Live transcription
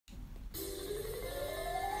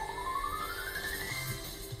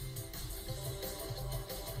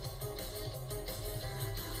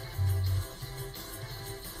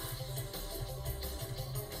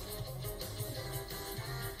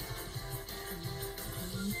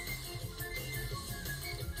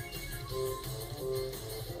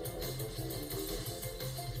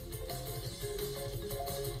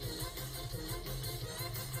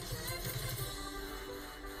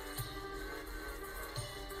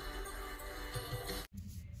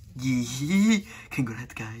Yee!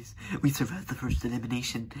 Congrats, guys. We survived the first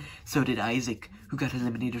elimination. So did Isaac, who got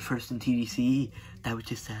eliminated first in TDC. That was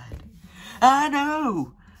just sad. I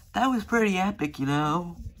know! That was pretty epic, you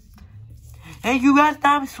know. Hey, you got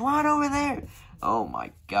Tom Swan over there? Oh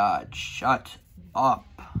my god, shut up.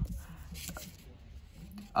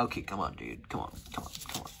 Okay, come on, dude. Come on.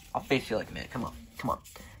 I'll face you like a man. Come on.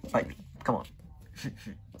 Fight me. Come on.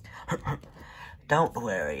 Don't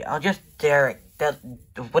worry. I'll just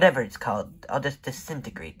whatever it's called. I'll just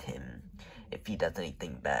disintegrate him if he does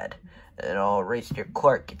anything bad. And I'll erase your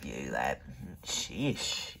Clark if you do that.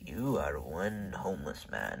 Sheesh, you are one homeless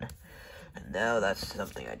man. And now that's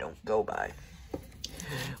something I don't go by.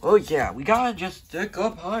 Oh yeah, we gotta just stick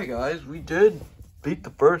up high, guys. We did beat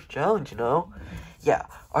the first challenge, you know? Yeah,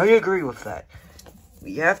 I agree with that.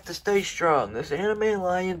 We have to stay strong. This anime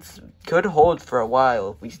alliance could hold for a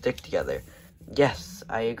while if we stick together. Yes,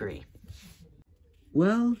 I agree.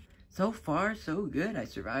 Well, so far, so good. I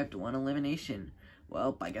survived one elimination.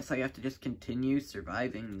 Well, I guess I have to just continue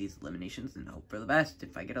surviving these eliminations and hope for the best.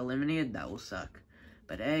 If I get eliminated, that will suck.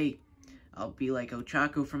 But hey, I'll be like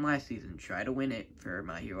Ochako from last season. Try to win it for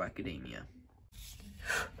My Hero Academia.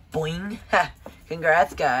 Boing! Ha!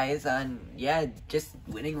 Congrats, guys, on, just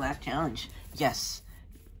winning last challenge. Yes.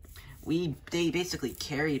 They basically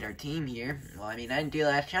carried our team here. Well, I mean, I didn't do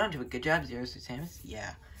last challenge, but good job, 06 Samus.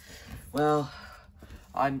 Yeah. Well,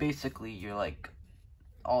 I'm basically your,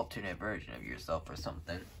 alternate version of yourself or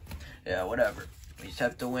something. Yeah, whatever. We just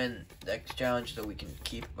have to win the next challenge so we can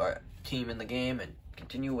keep our team in the game and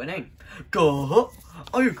continue winning. Go!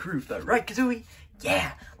 I agree with that, right, Kazooie?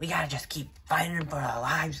 Yeah, we gotta just keep fighting for our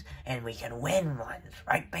lives and we can win ones,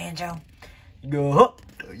 right, Banjo? Go!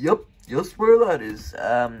 Yep, just where that is.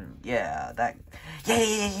 Yeah, that.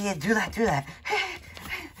 Yeah, do that.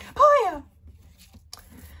 Boy!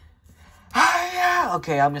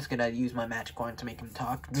 Okay, I'm just gonna use my magic wand to make him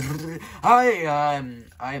talk. I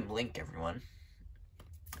am Link, everyone.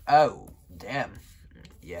 Oh, damn.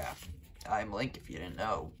 Yeah, I'm Link if you didn't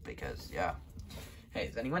know, because, yeah. Hey,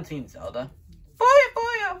 has anyone seen Zelda?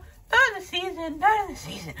 Boyo, not in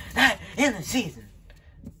the season.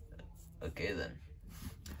 Okay, then.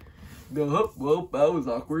 Well, that was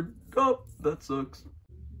awkward. Oh, that sucks.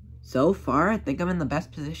 So far, I think I'm in the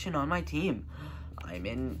best position on my team. I'm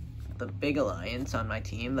in the big alliance on my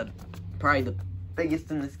team, probably the biggest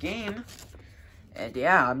in this game. And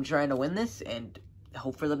yeah, I'm trying to win this and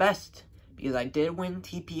hope for the best. Because I did win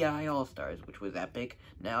TPI All-Stars, which was epic.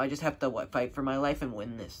 Now I just have to, fight for my life and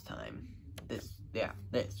win this time. This,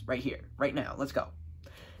 right here, right now. Let's go.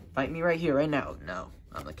 Fight me right here, right now. No,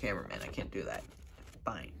 I'm the cameraman. I can't do that.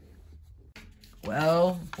 Fine.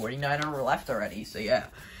 Well, 49 are left already, so yeah.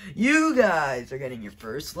 You guys are getting your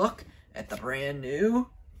first look at the brand new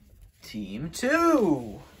Team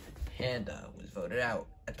 2. Panda was voted out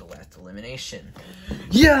at the last elimination.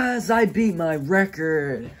 Yes, I beat my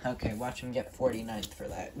record. Okay, watch him get 49th for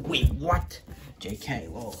that. Wait, what? JK,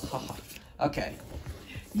 whoa, haha. Okay.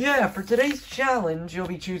 Yeah, for today's challenge, you'll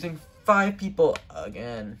be choosing 5 people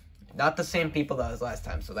again. Not the same people that was last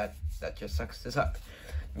time, so that just sucks to suck.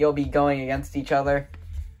 You'll be going against each other.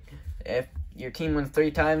 If your team wins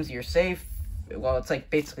 3 times, you're safe. Well, it's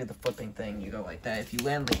basically the flipping thing. You go like that. If you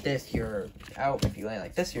land like this, you're out. If you land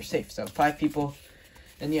like this, you're safe. So 5 people.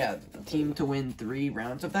 And yeah, the team to win 3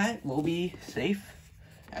 rounds of that will be safe.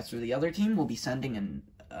 As for the other team, we'll be sending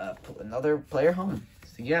another player home.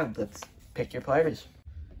 So yeah, let's pick your players.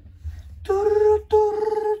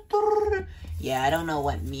 Yeah, I don't know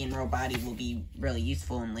what me and Roboti will be really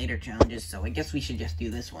useful in later challenges, so I guess we should just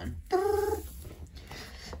do this one.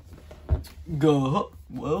 Go.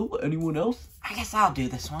 Well, anyone else? I guess I'll do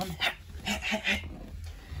this one.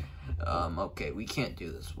 Okay, we can't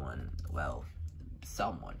do this one. Well,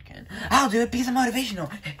 someone can. I'll do it, piece of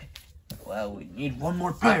motivational. Well, we need one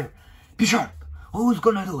more player. Be sharp. Who's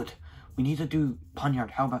gonna do it? We need to do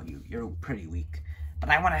Ponyard. How about you? You're pretty weak. But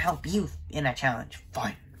I want to help you in a challenge.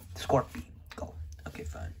 Fine. Scorpion. Go. Okay,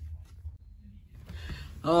 fine.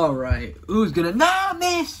 Alright. Who's gonna...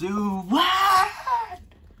 Namisu! What?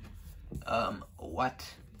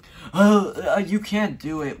 What? You can't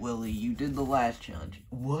do it, Willie. You did the last challenge.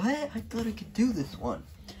 What? I thought I could do this one.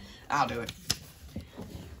 I'll do it.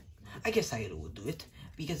 I guess I will do it.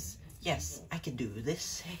 Because, yes, I can do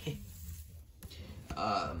this.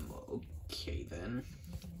 Okay then.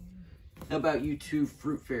 How about you 2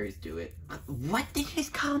 fruit fairies do it? What did you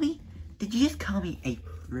just call me? Did you just call me a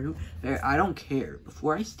fruit fairy? I don't care.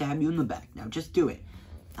 Before I stab you in the back. Now just do it.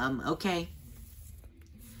 Okay.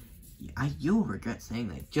 You'll regret saying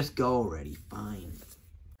that. Just go already. Fine.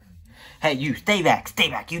 Hey, you, stay back.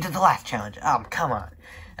 You did the last challenge. Come on.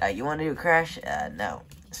 You want to do a crash? No.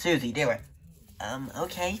 Susie, do it.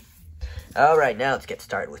 Okay. Alright, now let's get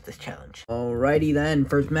started with this challenge. Alrighty then,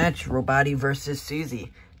 first match, Robati versus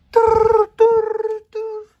Susie.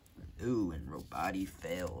 Ooh, and Robati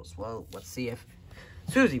fails. Well, let's see if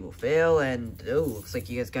Susie will fail, and looks like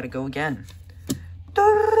you guys gotta go again.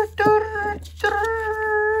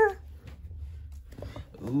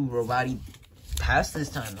 Ooh, Robati passed this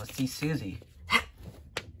time. Let's see Susie.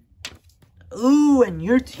 Ooh, and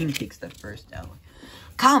your team takes the first L.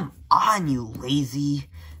 Come on, you lazy.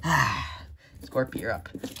 Scorpy, you're up.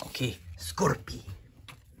 Okay, Scorpy.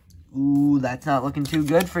 Ooh, that's not looking too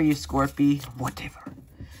good for you, Scorpy. Whatever.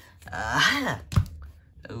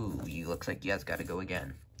 Ooh, you looks like you guys gotta go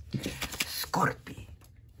again. Scorpy.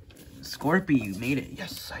 Scorpy, you made it.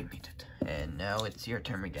 Yes, I made it. And now it's your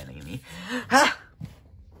turn again, Amy. Oh,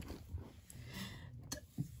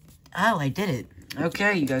 I did it.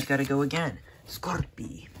 Okay, you guys gotta go again.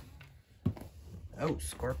 Scorpy. Oh,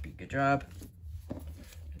 Scorpy, good job.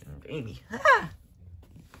 And Amy.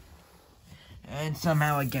 And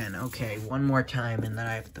somehow again. Okay, one more time, and then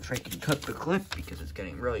I have to freaking cut the clip because it's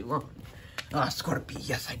getting really long. Ah, Scorpy,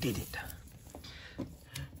 yes, I did it.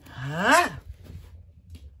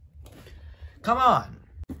 Come on.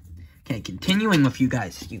 Okay, continuing with you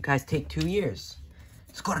guys. You guys take 2 years.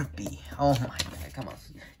 Scorpy. Oh my god, come on.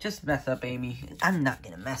 Just mess up, Amy. I'm not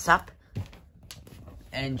gonna mess up.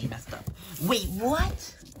 And you messed up. Wait,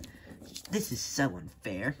 what? This is so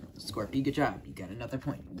unfair. Scorpy, good job. You got another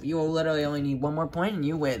point. You literally only need one more point and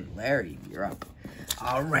you win. Larry, you're up.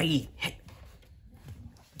 Alrighty.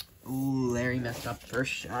 Ooh, Larry messed up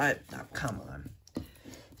first shot. Oh, come on.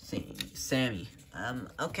 Sammy.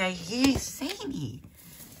 Okay, he's Sammy.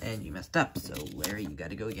 And you messed up, so Larry, you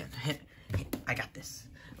gotta go again. I got this.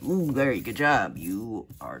 Ooh, Larry, good job. You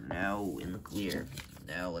are now in the clear.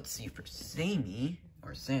 Now, let's see for Sammy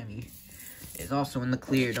is also in the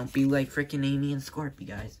clear. Don't be like freaking Amy and Scorpy,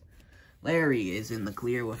 guys. Larry is in the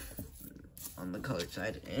clear on the colored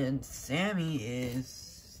side, and Sammy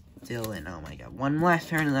is still in. Oh my god, one last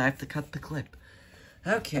turn and I have to cut the clip.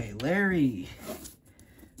 Okay, Larry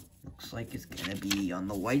looks like it's gonna be on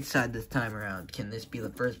the white side this time around. Can this be the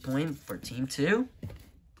first point for Team 2?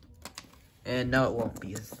 And no, it won't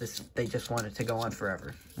be. They just want it to go on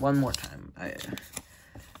forever. One more time.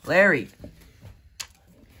 Larry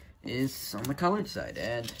is on the colored side,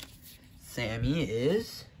 and Sammy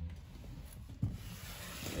is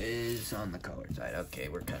on the colored side. Okay,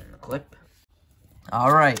 we're cutting the clip.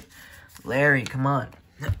 Alright, Larry, come on.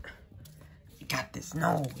 You got this.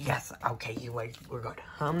 No, yes, okay, we're good.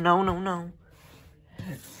 No.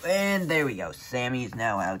 And there we go. Sammy's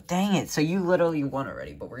now out. Dang it, so you literally won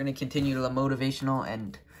already, but we're gonna continue the motivational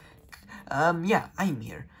and, yeah, I'm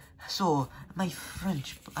here. So, my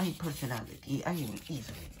personality, I will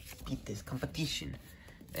easily beat this competition.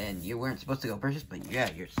 And you weren't supposed to go first, but yeah,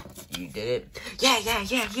 you did it.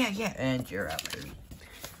 Yeah. And you're out, Larry.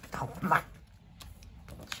 Oh, my.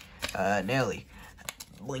 Nelly.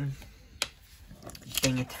 Boing.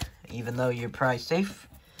 Dang it. Even though you're probably safe.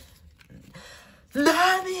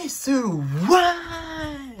 Namisu,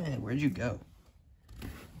 what? Where'd you go?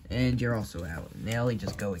 And you're also out. Nelly,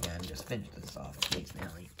 just go again. Just finish this off, please,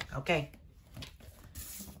 Nelly. Okay.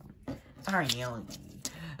 Sorry, Nelly.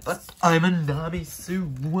 But I'm a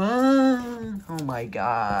Namisu one. Oh my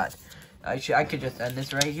god. I could just end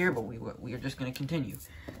this right here, but we are just gonna continue.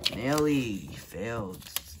 Nelly failed.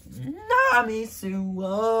 Namisu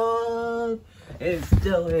one is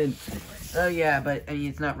still in. So yeah, but I mean,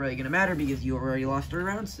 it's not really gonna matter because you already lost 3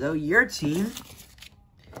 rounds. So your team,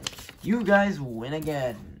 you guys win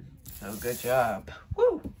again. So good job.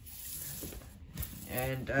 Woo!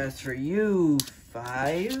 And as for you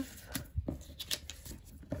 5,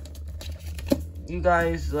 you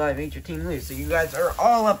guys made your team lose. So you guys are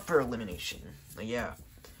all up for elimination. But yeah,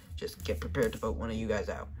 just get prepared to vote one of you guys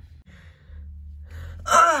out.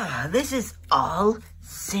 This is all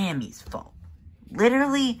Sammy's fault.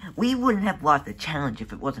 Literally, we wouldn't have lost the challenge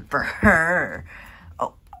if it wasn't for her.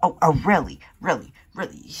 Oh, really?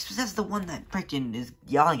 That's the one that freaking is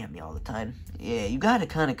yelling at me all the time. Yeah, you gotta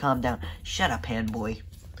kind of calm down. Shut up, handboy.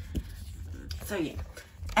 So yeah,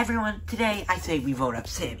 everyone, today I say we vote up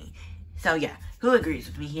Sammy. So yeah, who agrees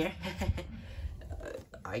with me here?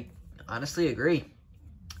 I honestly agree.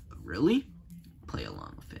 Really? Play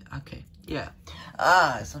along with it. Okay, yeah.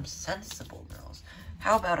 Some sensible girls.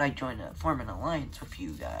 How about I form an alliance with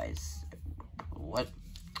you guys? What?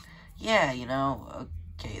 Yeah, you know,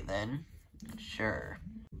 okay then. Sure.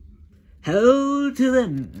 Hell to the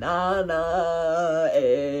nana,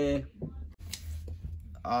 eh.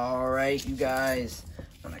 Alright, you guys.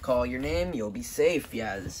 When I call your name, you'll be safe.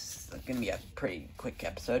 Yeah, this is gonna be a pretty quick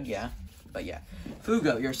episode, yeah. But yeah.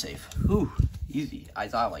 Fugo, you're safe. Whew, easy.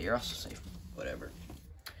 Aizawa, you're also safe. Whatever.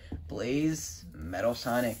 Blaze, Metal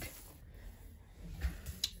Sonic,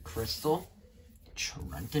 Crystal,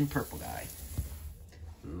 Trenton Purple Guy,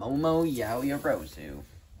 Momo Yaoyorozu,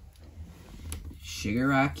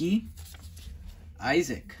 Shigaraki,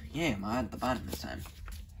 Isaac. Yeah, I'm at the bottom this time.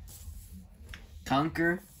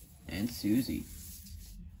 Conquer, and Susie.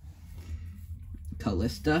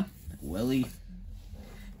 Callista, Willie,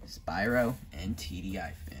 Spyro, and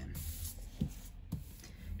TDI Fan.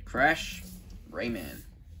 Crash, Rayman,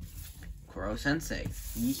 Kuro Sensei.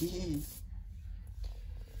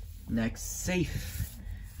 Next safe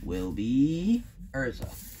will be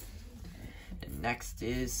Urza. The next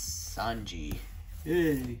is Sanji.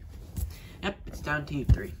 Yay. Yep, it's down to you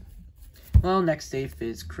three. Well, next safe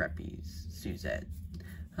is Creppy's Suzette.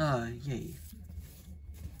 Ah, yay.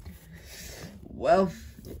 Well,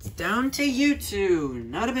 it's down to you two.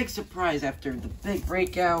 Not a big surprise after the big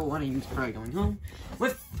breakout. One of you's probably going home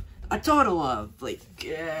with a total of, like,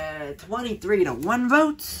 23 to 1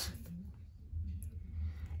 votes.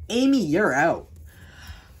 Amy, you're out.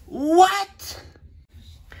 What?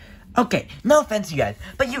 Okay, no offense, you guys,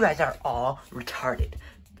 but you guys are all retarded.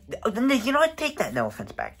 You know what? Take that no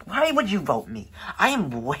offense back. Why would you vote me? I am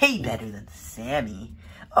way better than Sammy.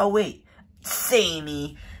 Oh, wait.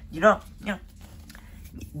 Sammy. You know,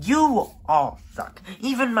 you all suck.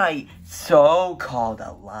 Even my so-called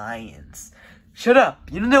alliance. Shut up.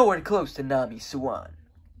 You're nowhere close to Nami Swan.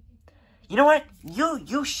 You know what?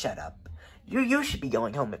 You shut up. You should be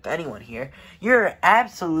going home if anyone here. You're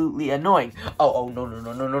absolutely annoying. Oh, no.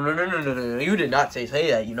 You did not say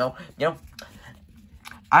that, you know.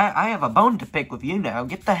 I have a bone to pick with you now.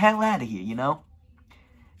 Get the hell out of here, you know.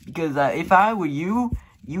 Because if I were you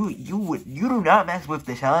do not mess with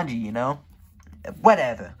the Sanji, you know.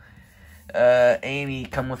 Whatever. Amy,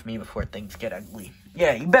 come with me before things get ugly.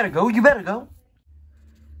 Yeah, you better go.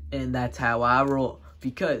 And that's how I roll.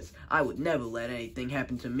 Because I would never let anything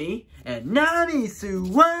happen to me and Nami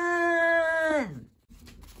Swan!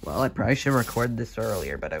 Well, I probably should record this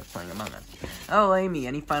earlier, but I was playing Among Us. Oh, Amy,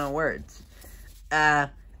 any final words? Yeah,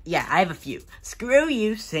 I have a few. Screw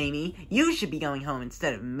you, Sammy. You should be going home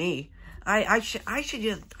instead of me. I should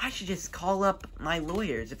just call up my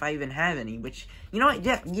lawyers if I even have any, which, you know what,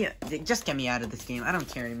 yeah, just get me out of this game. I don't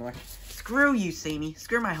care anymore. Screw you, Sammy.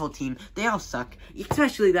 Screw my whole team. They all suck.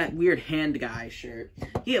 Especially that weird hand guy shirt.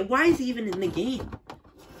 Yeah, why is he even in the game?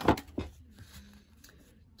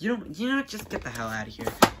 You know what? Just get the hell out of here.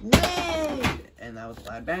 Yay! And that was a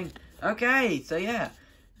loud bang. Okay, so yeah.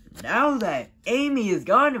 Now that Amy is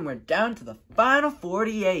gone and we're down to the final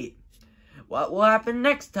 48. What will happen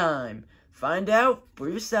next time? Find out for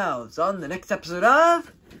yourselves on the next episode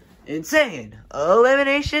of Insane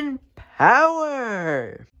Elimination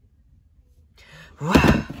Power.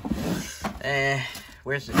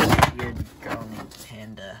 Where's this weird girl named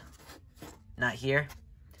Panda? Not here.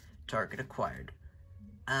 Target acquired.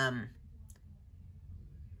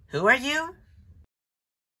 Who are you?